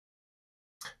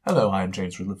Hello, I am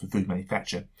James Riddler for Food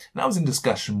Manufacture, and I was in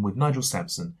discussion with Nigel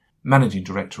Sampson, Managing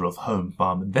Director of Holme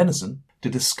Farmed Venison,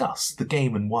 to discuss the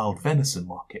game and wild venison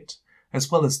market, as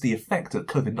well as the effect that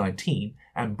COVID-19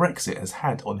 and Brexit has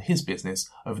had on his business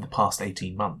over the past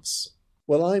 18 months.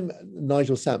 Well, I'm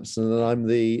Nigel Sampson, and I'm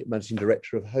the Managing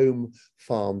Director of Holme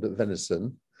Farmed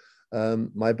Venison.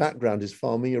 My background is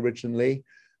farming originally,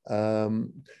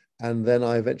 and then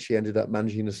I eventually ended up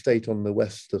managing an estate on the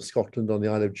west of Scotland on the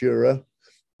Isle of Jura,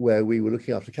 where we were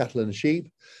looking after cattle and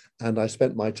sheep. And I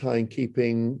spent my time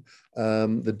keeping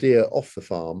the deer off the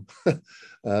farm.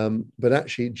 But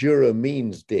actually, Jura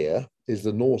means deer, is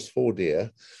the Norse for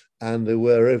deer. And there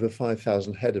were over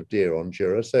 5,000 head of deer on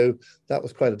Jura. So that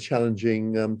was quite a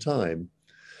challenging time.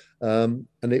 And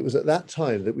it was at that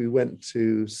time that we went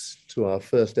to our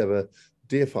first ever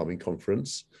deer farming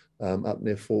conference up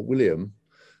near Fort William,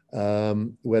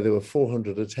 where there were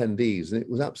 400 attendees, and it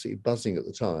was absolutely buzzing at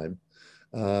the time.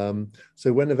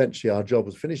 So when eventually our job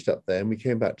was finished up there and we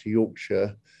came back to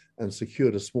Yorkshire and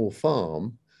secured a small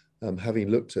farm, having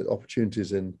looked at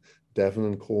opportunities in Devon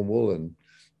and Cornwall and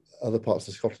other parts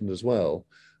of Scotland as well,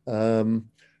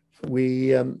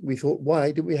 we thought,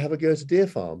 why didn't we have a go to deer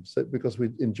farm? So because we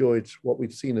enjoyed what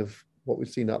we'd seen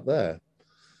up there.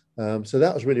 So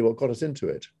that was really what got us into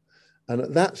it. And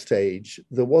at that stage,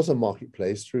 there was a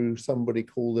marketplace through somebody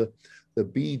called the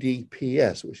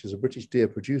BDPS, which is a British Deer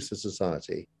Producer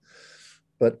Society.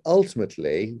 But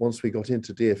ultimately, once we got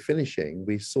into deer finishing,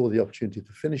 we saw the opportunity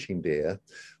for finishing deer,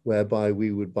 whereby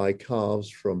we would buy calves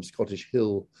from Scottish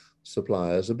Hill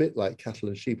suppliers, a bit like cattle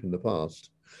and sheep in the past,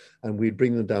 and we'd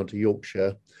bring them down to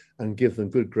Yorkshire and give them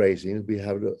good grazing. We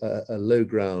have a low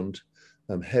ground,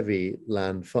 heavy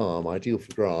land farm, ideal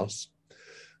for grass.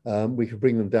 We could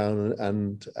bring them down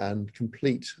and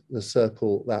complete the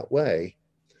circle that way.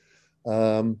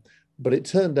 But it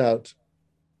turned out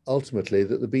ultimately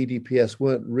that the BDPS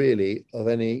weren't really of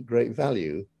any great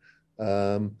value.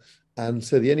 And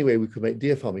so the only way we could make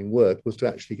deer farming work was to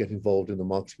actually get involved in the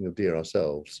marketing of deer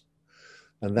ourselves.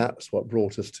 And that's what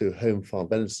brought us to Holme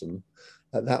Farmed Venison,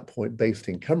 at that point based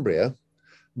in Cumbria.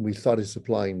 We started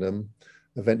supplying them.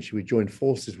 Eventually we joined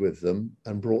forces with them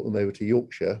and brought them over to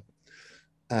Yorkshire.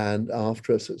 And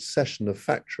after a succession of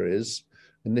factories,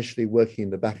 initially working in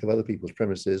the back of other people's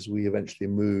premises, we eventually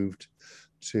moved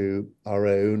to our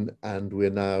own, and we're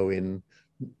now in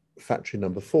factory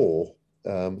number 4,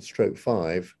 stroke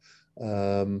 5,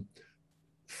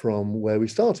 from where we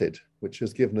started, which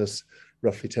has given us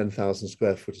roughly 10,000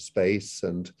 square foot of space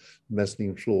and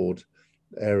mezzanine floored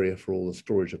area for all the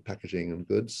storage of packaging and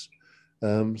goods.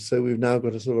 So we've now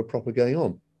got a sort of proper going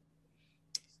on.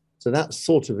 So that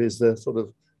sort of is the sort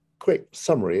of quick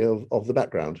summary of the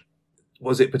background.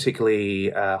 Was it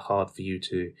particularly hard for you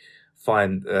to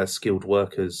find skilled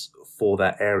workers for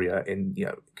that area in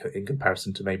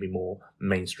comparison to maybe more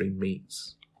mainstream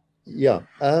meats? Yeah,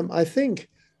 I think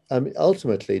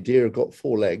ultimately deer have got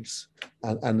 4 legs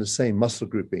and the same muscle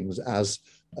groupings as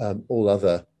all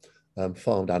other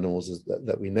farmed animals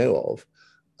that we know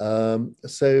of.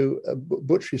 So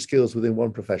butchery skills within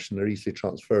one profession are easily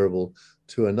transferable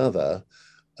to another.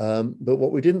 But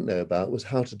what we didn't know about was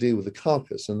how to deal with the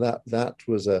carcass, and that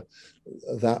was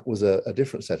a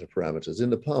different set of parameters.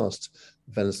 In the past,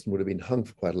 venison would have been hung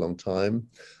for quite a long time,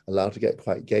 allowed to get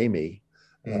quite gamey,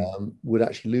 would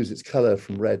actually lose its color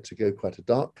from red to go quite a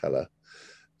dark color,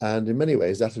 and in many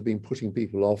ways that had been putting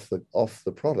people off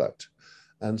the product.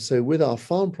 And so with our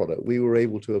farm product, we were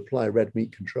able to apply red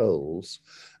meat controls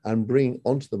and bring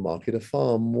onto the market a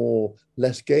far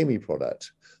less gamey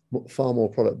product, far more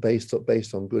product based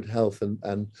on good health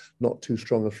and not too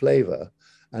strong a flavor.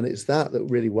 And it's that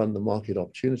really won the market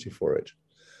opportunity for it.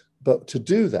 But to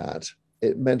do that,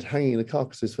 it meant hanging the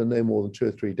carcasses for no more than 2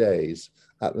 or 3 days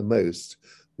at the most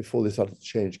before they started to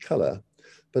change color,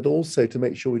 but also to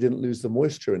make sure we didn't lose the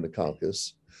moisture in the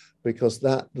carcass, because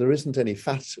there isn't any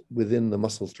fat within the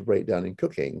muscles to break down in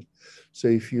cooking. So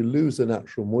if you lose the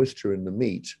natural moisture in the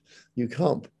meat, you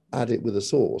can't add it with a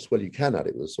sauce. Well, you can add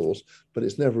it with a sauce, but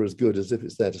it's never as good as if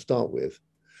it's there to start with.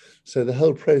 So the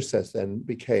whole process then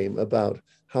became about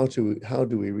how do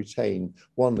we retain,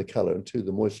 1, the color, and 2,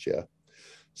 the moisture.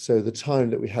 So the time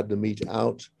that we had the meat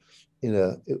out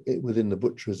within the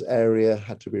butcher's area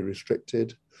had to be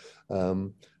restricted.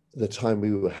 The time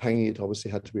we were hanging it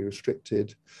obviously had to be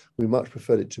restricted. We much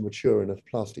preferred it to mature in a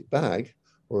plastic bag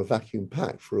or a vacuum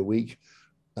pack for a week,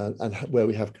 and where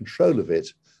we have control of it,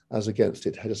 as against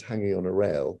it just hanging on a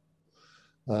rail.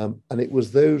 And it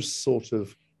was those sort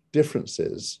of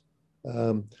differences.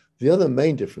 The other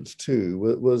main difference too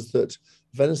was that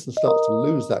venison starts to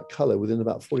lose that color within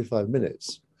about 45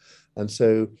 minutes. And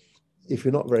so if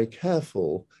you're not very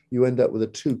careful, you end up with a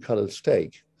two-coloured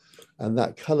steak, and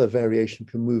that colour variation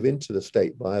can move into the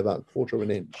steak by about a quarter of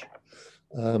an inch.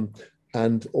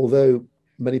 And although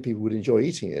many people would enjoy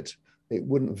eating it, it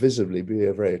wouldn't visibly be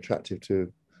very attractive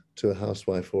to a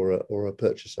housewife or a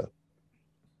purchaser.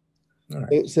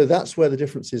 Right. So that's where the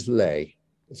differences lay,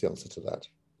 is the answer to that.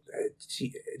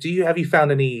 Have you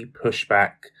found any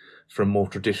pushback from more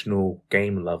traditional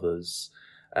game lovers,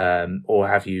 or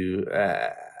have you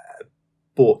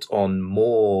brought on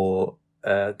more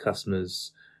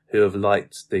customers who have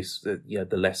liked this, the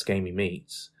less gamey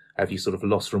meats? Have you sort of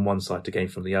lost from one side to gain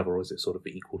from the other, or is it sort of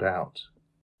equaled out?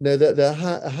 No, there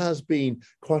has been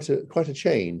quite a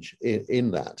change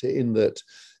in that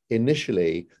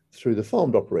initially through the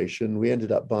farmed operation, we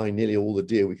ended up buying nearly all the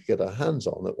deer we could get our hands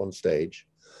on at one stage,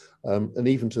 and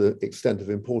even to the extent of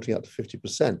importing up to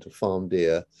 50% of farmed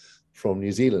deer from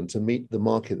New Zealand to meet the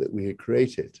market that we had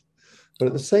created. But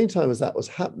at the same time as that was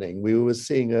happening, we were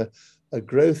seeing a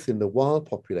growth in the wild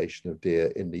population of deer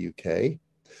in the UK.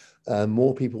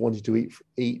 More people wanted to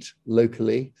eat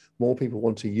locally. More people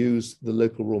want to use the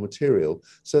local raw material.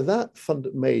 So that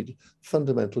made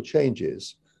fundamental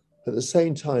changes. At the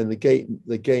same time,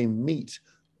 the game meat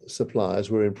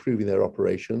suppliers were improving their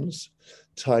operations,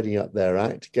 tidying up their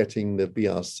act, getting the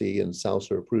BRC and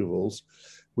SALSA approvals,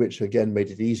 which again made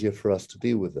it easier for us to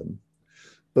deal with them.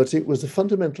 But it was a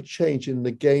fundamental change in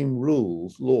the game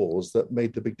laws that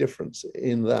made the big difference,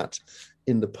 in that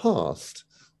in the past,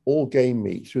 all game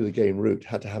meat through the game route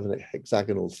had to have a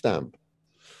hexagonal stamp,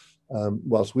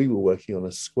 whilst we were working on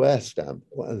a square stamp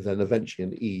and then eventually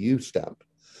an EU stamp.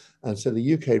 And so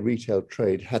the UK retail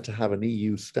trade had to have an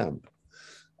EU stamp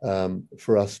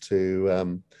for us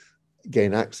to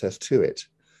gain access to it.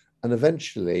 And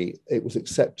eventually it was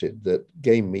accepted that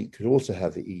game meat could also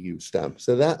have the EU stamp.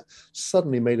 So that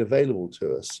suddenly made available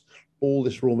to us all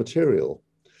this raw material.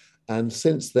 And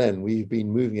since then, we've been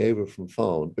moving over from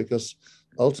farmed because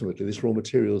ultimately this raw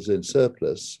material is in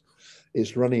surplus.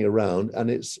 It's running around and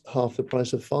it's half the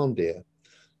price of farm deer.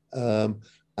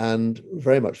 And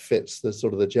very much fits the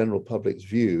sort of the general public's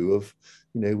view of,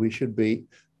 we should be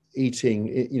eating,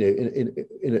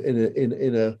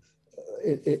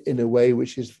 in a way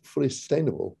which is fully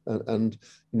sustainable. And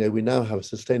we now have a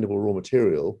sustainable raw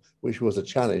material, which was a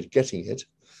challenge getting it,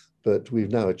 but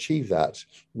we've now achieved that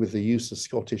with the use of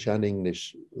Scottish and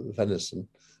English venison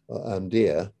and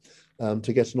deer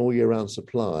to get an all year round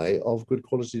supply of good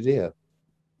quality deer.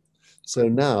 So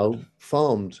now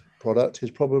farmed product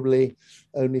is probably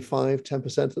only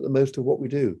 5-10% at the most of what we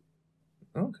do.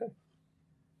 Okay.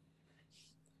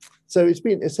 So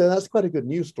that's quite a good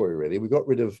news story, really. We've got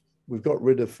rid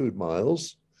of food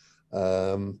miles,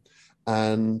 and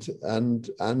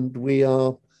we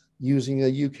are using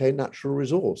a UK natural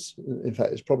resource. In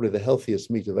fact, it's probably the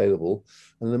healthiest meat available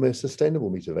and the most sustainable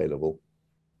meat available.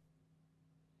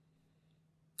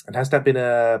 And has that been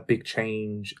a big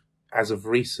change as of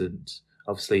recent?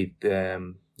 Obviously,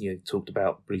 you talked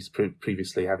about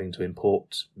previously having to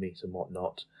import meat and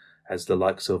whatnot. Has the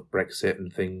likes of Brexit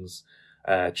and things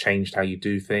changed how you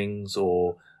do things,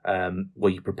 or were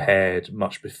you prepared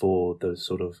much before those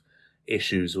sort of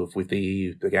issues with the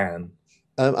EU began?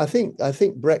 I think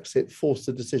Brexit forced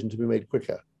the decision to be made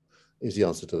quicker, is the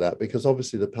answer to that, because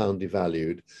obviously the pound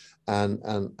devalued,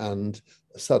 and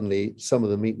suddenly some of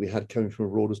the meat we had coming from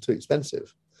abroad was too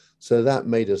expensive. So that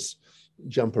made us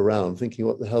jump around thinking,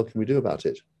 what the hell can we do about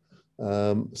it?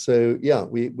 So yeah,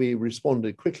 we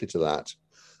responded quickly to that,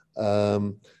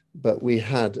 but we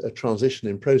had a transition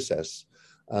in process,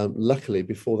 luckily,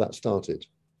 before that started.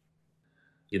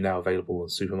 You're now available on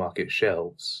supermarket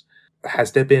shelves.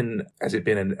 Has it been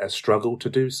a struggle to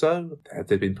do so? Have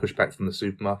there been pushback from the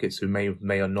supermarkets who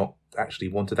may or not actually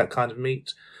wanted that kind of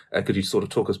meat? Could you sort of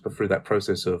talk us through that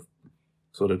process of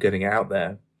sort of getting it out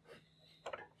there?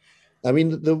 I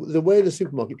mean, the way the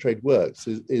supermarket trade works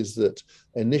is that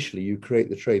initially you create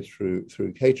the trade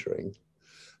through catering,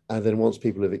 and then once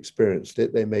people have experienced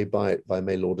it, they may buy it by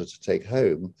mail order to take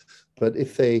home. But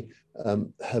if they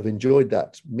have enjoyed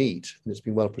that meat and it's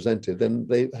been well presented, then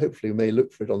they hopefully may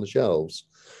look for it on the shelves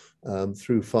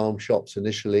through farm shops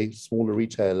initially, smaller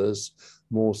retailers,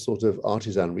 more sort of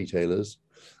artisan retailers,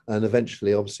 and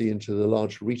eventually, obviously, into the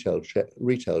large retail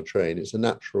train. It's a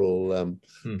natural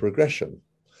progression.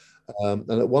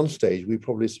 And at one stage, we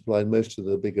probably supplied most of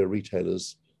the bigger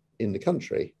retailers in the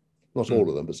country, not all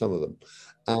of them, but some of them.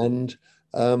 And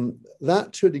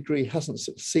that, to a degree, hasn't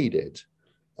succeeded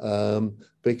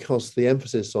because the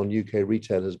emphasis on UK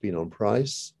retail has been on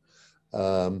price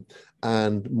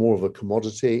and more of a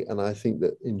commodity. And I think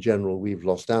that in general, we've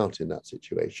lost out in that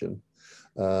situation.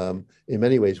 In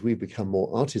many ways, we've become more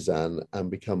artisan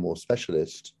and become more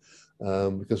specialist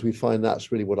because we find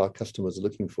that's really what our customers are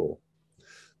looking for.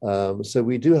 So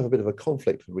we do have a bit of a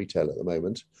conflict with retail at the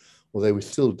moment, although we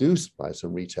still do supply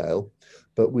some retail,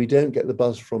 but we don't get the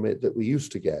buzz from it that we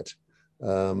used to get.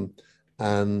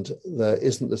 And there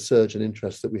isn't the surge in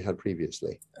interest that we had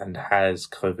previously. And has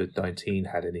COVID-19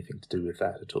 had anything to do with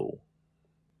that at all?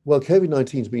 Well,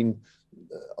 COVID-19's been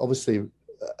obviously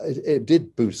it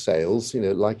did boost sales,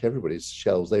 like everybody's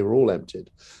shelves, they were all emptied.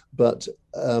 But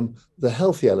the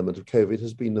healthy element of COVID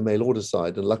has been the mail order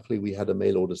side. And luckily we had a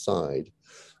mail order side.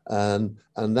 And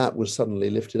that was suddenly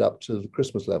lifted up to the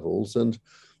Christmas levels and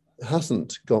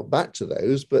hasn't got back to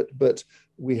those, but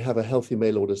we have a healthy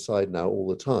mail order side now all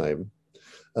the time,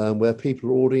 where people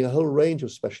are ordering a whole range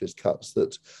of specialist cuts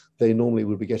that they normally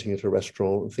would be getting at a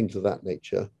restaurant and things of that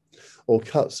nature, or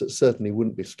cuts that certainly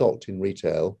wouldn't be stocked in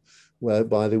retail,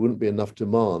 whereby there wouldn't be enough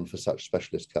demand for such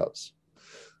specialist cuts.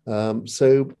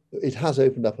 So it has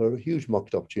opened up a huge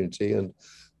market opportunity, and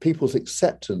people's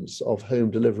acceptance of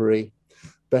home delivery,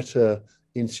 better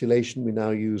insulation. We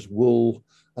now use wool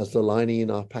as the lining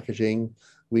in our packaging.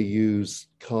 We use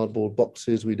cardboard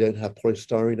boxes. We don't have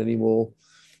polystyrene anymore.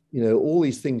 All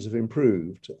these things have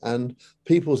improved, and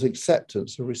people's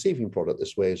acceptance of receiving product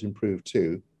this way has improved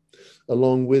too,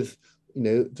 along with,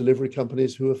 delivery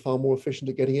companies who are far more efficient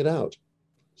at getting it out.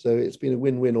 So it's been a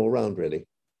win-win all round, really.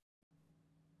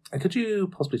 And could you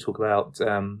possibly talk about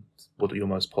what your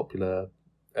most popular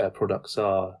products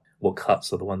are? What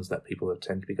cuts are the ones that people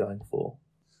tend to be going for?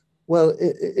 Well,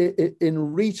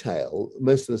 in retail,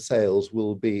 most of the sales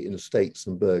will be in steaks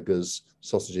and burgers,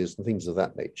 sausages, and things of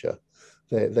that nature.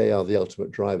 They are the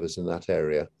ultimate drivers in that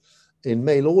area. In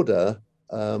mail order,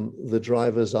 the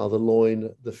drivers are the loin,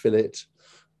 the fillet,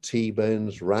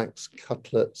 T-bones, racks,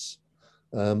 cutlets,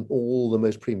 all the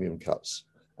most premium cuts.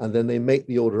 And then they make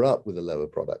the order up with the lower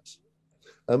products.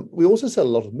 We also sell a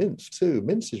lot of mince too.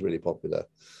 Mince is really popular.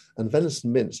 And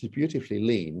venison mince is beautifully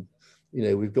lean.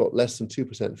 We've got less than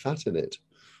 2% fat in it,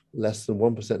 less than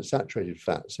 1% saturated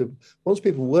fat. So once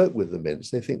people work with the mince,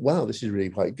 they think, wow, this is really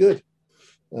quite good.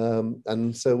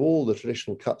 And so all the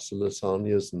traditional cuts and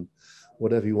lasagnas and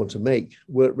whatever you want to make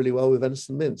work really well with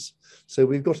venison mince. So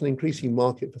we've got an increasing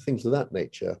market for things of that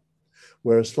nature,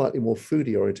 where a slightly more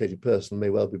foodie orientated person may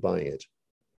well be buying it.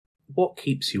 What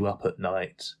keeps you up at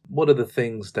night? What are the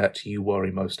things that you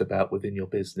worry most about within your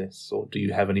business? Or do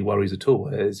you have any worries at all?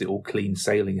 Is it all clean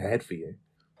sailing ahead for you?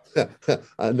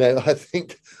 No, I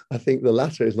think the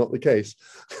latter is not the case.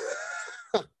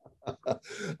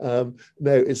 No,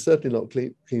 it's certainly not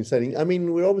clean sailing. I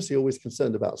mean, we're obviously always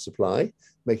concerned about supply,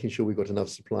 making sure we've got enough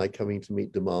supply coming to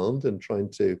meet demand and trying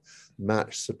to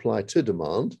match supply to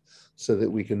demand so that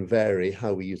we can vary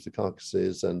how we use the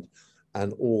carcasses and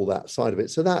all that side of it.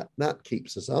 So that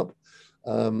keeps us up.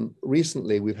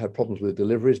 Recently, we've had problems with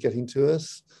deliveries getting to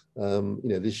us.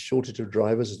 This shortage of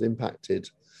drivers has impacted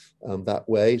that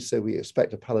way. So we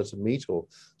expect a pallet of meat or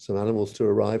some animals to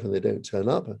arrive and they don't turn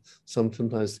up.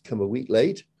 Sometimes come a week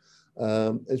late.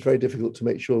 It's very difficult to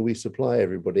make sure we supply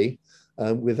everybody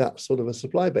with that sort of a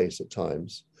supply base at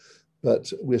times.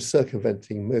 But we're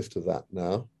circumventing most of that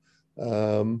now.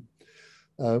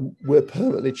 We're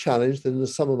permanently challenged that in the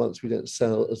summer months we don't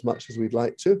sell as much as we'd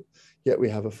like to, yet we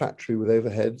have a factory with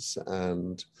overheads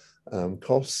and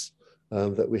costs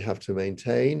that we have to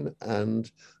maintain,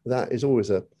 and that is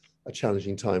always a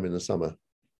challenging time in the summer.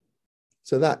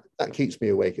 So that keeps me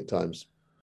awake at times.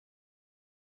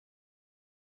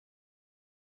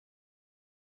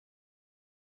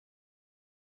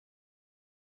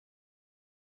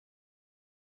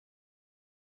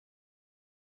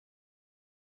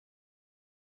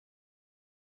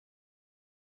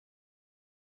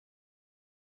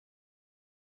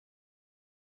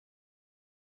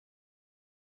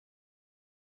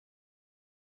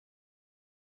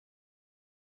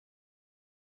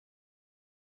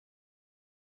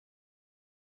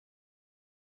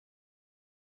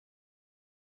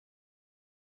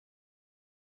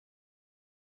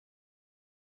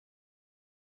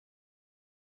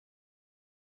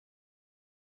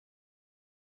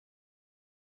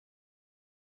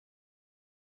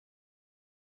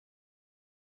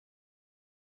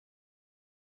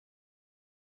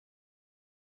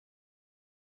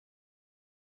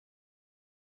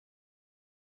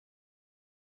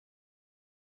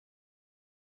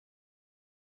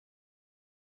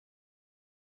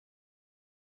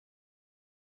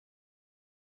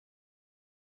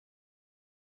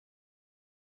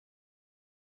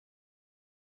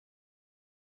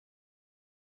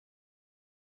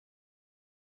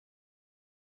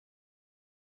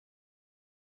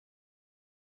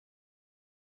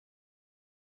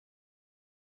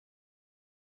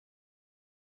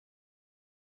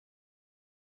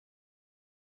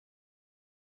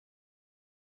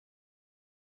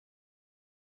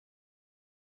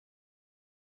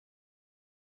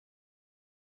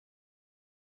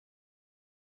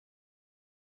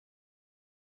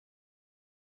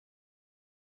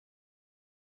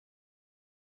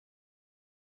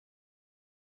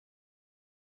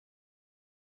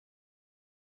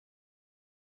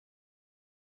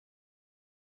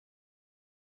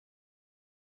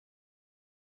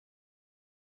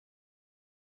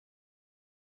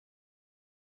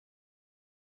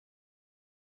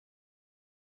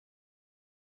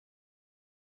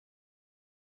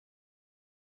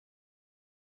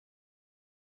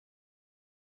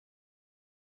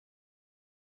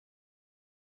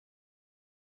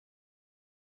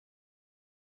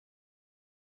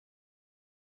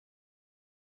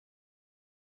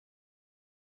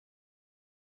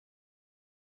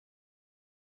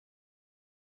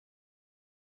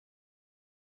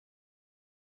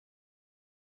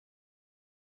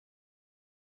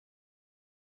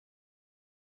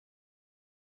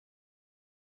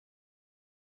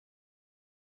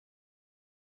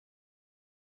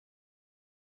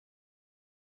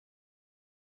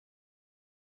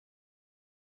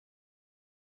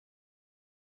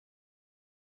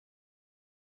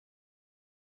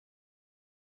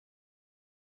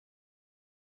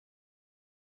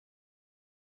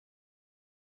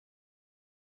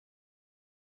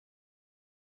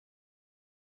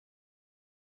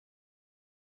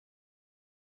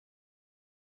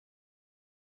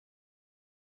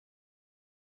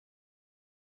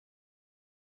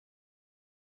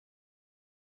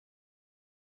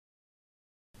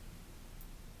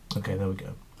 Okay, there we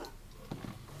go.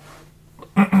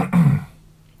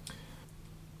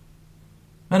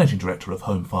 Managing Director of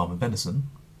Holme Farmed Venison.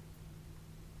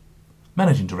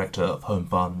 Managing Director of Holme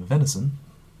Farmed Venison.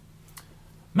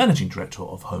 Managing Director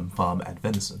of Holme Farmed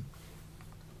Venison.